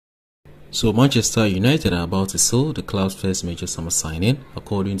So Manchester United are about to sell the club's first major summer signing,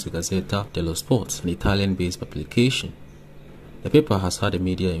 according to Gazzetta dello Sport, an Italian-based publication. The paper has had the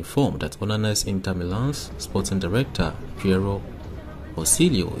media informed that Onana's Inter Milan's sporting director, Piero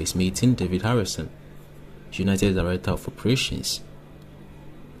Orsilio, is meeting David Harrison, United's director of operations,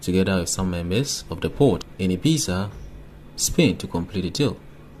 together with some members of the board in Ibiza, Spain, to complete the deal.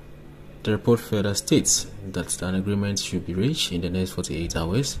 The report further states that an agreement should be reached in the next 48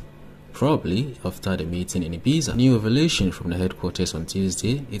 hours, probably after the meeting in Ibiza. New revelation from the headquarters on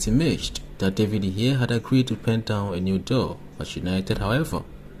Tuesday, it emerged that David here had agreed to pen down a new deal at United. However,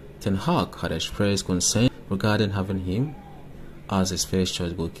 Ten Hag had expressed concern regarding having him as his first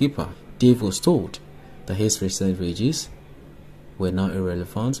choice goalkeeper. Dave was told that his recent wages were now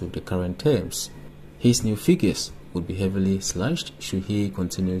irrelevant with the current terms. His new figures would be heavily slashed should he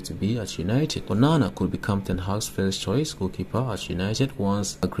continue to be at United. Onana could become Ten Hag's first choice goalkeeper at United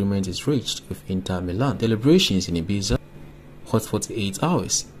once agreement is reached with Inter Milan. Deliberations in Ibiza, hot 48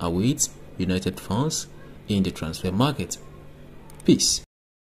 hours, await United fans in the transfer market. Peace.